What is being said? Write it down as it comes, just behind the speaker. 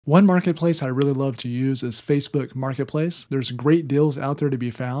One marketplace I really love to use is Facebook Marketplace. There's great deals out there to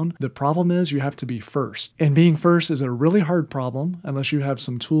be found. The problem is you have to be first. And being first is a really hard problem unless you have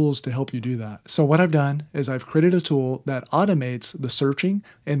some tools to help you do that. So what I've done is I've created a tool that automates the searching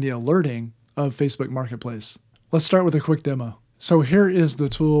and the alerting of Facebook Marketplace. Let's start with a quick demo. So here is the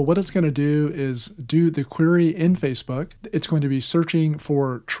tool. What it's going to do is do the query in Facebook. It's going to be searching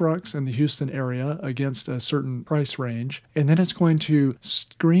for trucks in the Houston area against a certain price range. And then it's going to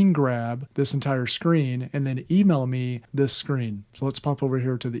screen grab this entire screen and then email me this screen. So let's pop over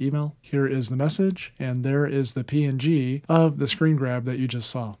here to the email. Here is the message, and there is the PNG of the screen grab that you just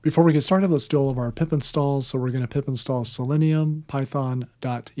saw. Before we get started, let's do all of our pip installs. So we're going to pip install selenium,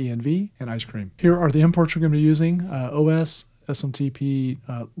 python.env, and ice cream. Here are the imports we're going to be using. OS, SMTP,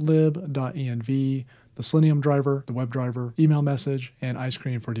 lib.env, the Selenium driver, the web driver, email message, and ice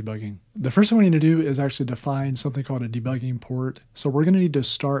cream for debugging. The first thing we need to do is actually define something called a debugging port. So we're going to need to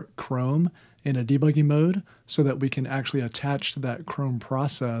start Chrome in a debugging mode so that we can actually attach to that Chrome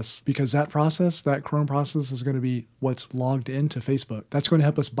process, because that Chrome process is going to be what's logged into Facebook. That's going to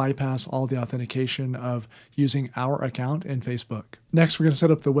help us bypass all the authentication of using our account in Facebook. Next, we're going to set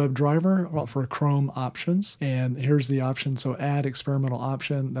up the web driver for Chrome options. And here's the option. So add experimental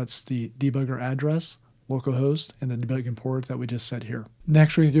option. That's the debugger address, localhost, and the debugging port that we just set here.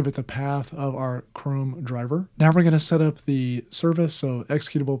 Next, we're going to give it the path of our Chrome driver. Now we're going to set up the service, so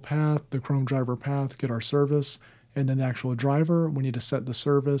executable path, the Chrome driver path, get our service, and then the actual driver. We need to set the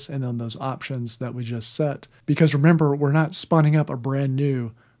service and then those options that we just set. Because remember, we're not spawning up a brand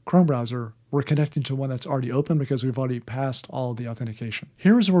new Chrome browser. We're connecting to one that's already open because we've already passed all the authentication.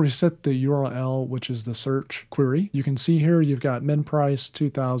 Here's where we set the URL, which is the search query. You can see here you've got min price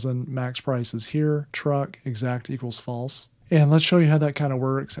 2000, max price is here, truck exact equals false. And let's show you how that kind of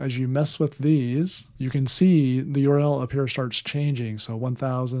works. As you mess with these, you can see the URL up here starts changing. So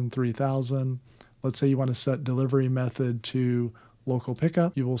 1000, 3000. Let's say you want to set delivery method to local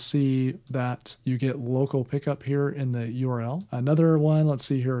pickup. You will see that you get local pickup here in the URL. Another one, let's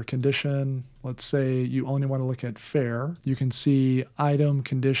see here, condition. Let's say you only want to look at fare. You can see item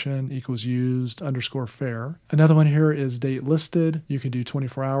condition equals used underscore fare. Another one here is date listed. You can do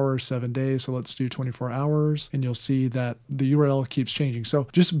 24 hours, 7 days. So let's do 24 hours. And you'll see that the URL keeps changing. So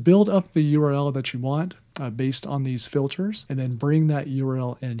just build up the URL that you want based on these filters, and then bring that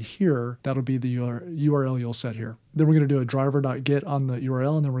URL in here. That'll be the URL you'll set here. Then we're going to do a driver.get on the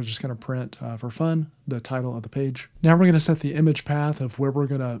URL, and then we're just going to print for fun the title of the page. Now we're going to set the image path of where we're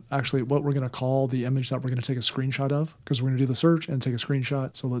going to what we're going to call the image that we're going to take a screenshot of, because we're going to do the search and take a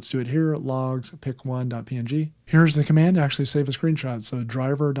screenshot. So let's do it here, logs pic1.png. Here's the command to actually save a screenshot. So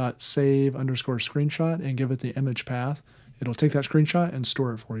driver.save underscore screenshot and give it the image path. It'll take that screenshot and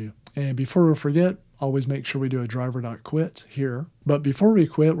store it for you. And before we forget, always make sure we do a driver.quit here. But before we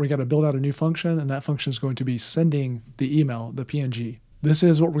quit, we got to build out a new function, and that function is going to be sending the email, the PNG. This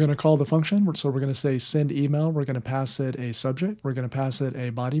is what we're going to call the function. So we're going to say send email. We're going to pass it a subject. We're going to pass it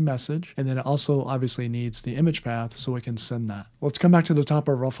a body message. And then it also obviously needs the image path so we can send that. Let's come back to the top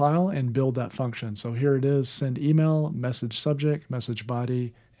of our file and build that function. So here it is, send email, message subject, message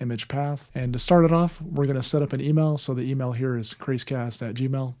body, image path. And to start it off, we're going to set up an email. So the email here is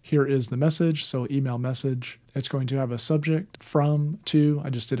cracecast@gmail. Here is the message. So email message. It's going to have a subject from to. I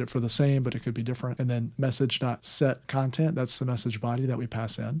just did it for the same, but it could be different. And then message.set content. That's the message body that we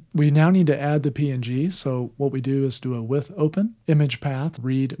pass in. We now need to add the PNG. So what we do is do a with open, image path,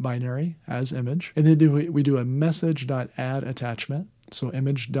 read binary as image. And then we do a message.add attachment. So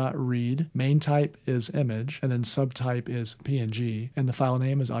image.read, main type is image, and then subtype is PNG, and the file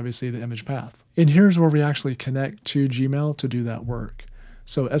name is obviously the image path. And here's where we actually connect to Gmail to do that work.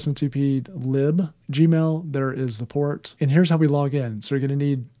 So SMTP lib Gmail, there is the port. And here's how we log in. So you're going to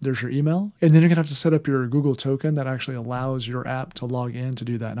need, there's your email, and then you're going to have to set up your Google token that actually allows your app to log in to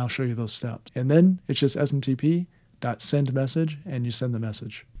do that. And I'll show you those steps. And then it's just SMTP.send message, and you send the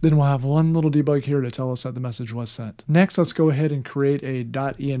message. Then we'll have one little debug here to tell us that the message was sent. Next, let's go ahead and create a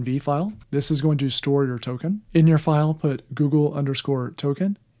 .env file. This is going to store your token. In your file, put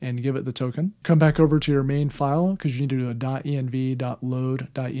Google_token and give it the token. Come back over to your main file because you need to do a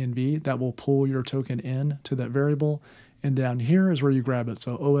 .env.load.env. That will pull your token in to that variable. And down here is where you grab it.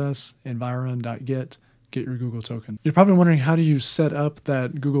 So os environ.get. Get your Google token. You're probably wondering, how do you set up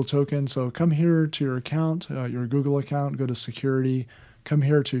that Google token? So come here to your account, your Google account, go to security, come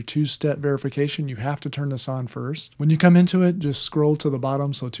here to two-step verification. You have to turn this on first. When you come into it, just scroll to the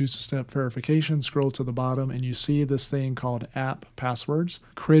bottom. So two-step verification, scroll to the bottom, and you see this thing called app passwords.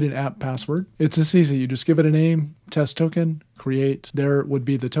 Create an app password. It's this easy. You just give it a name, test token, create. There would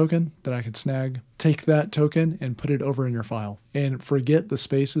be the token that I could snag. Take that token and put it over in your file. And forget the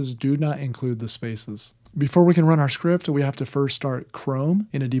spaces. Do not include the spaces. Before we can run our script, we have to first start Chrome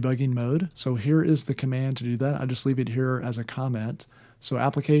in a debugging mode. So here is the command to do that. I just leave it here as a comment. So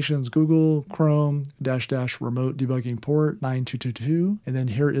applications, Google, Chrome, -- remote debugging port 9222. And then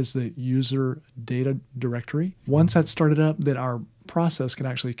here is the user data directory. Once that's started up, then our process can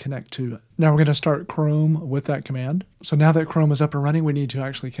actually connect to it. Now we're going to start Chrome with that command. So now that Chrome is up and running, we need to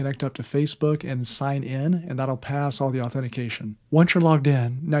actually connect up to Facebook and sign in, and that'll pass all the authentication. Once you're logged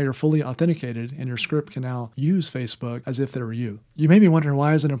in, now you're fully authenticated, and your script can now use Facebook as if they were you. You may be wondering,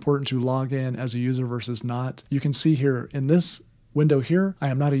 why is it important to log in as a user versus not? You can see here in this window here, I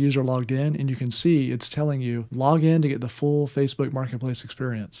am not a user logged in, and you can see it's telling you log in to get the full Facebook Marketplace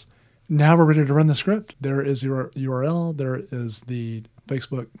experience. Now we're ready to run the script. There is your URL. There is the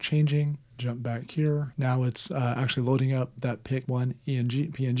Facebook changing. Jump back here. Now it's actually loading up that pic1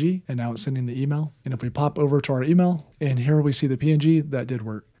 PNG, and now it's sending the email. And if we pop over to our email, and here we see the PNG, that did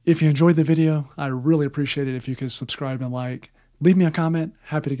work. If you enjoyed the video, I really appreciate it if you could subscribe and like. Leave me a comment.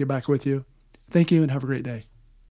 Happy to get back with you. Thank you and have a great day.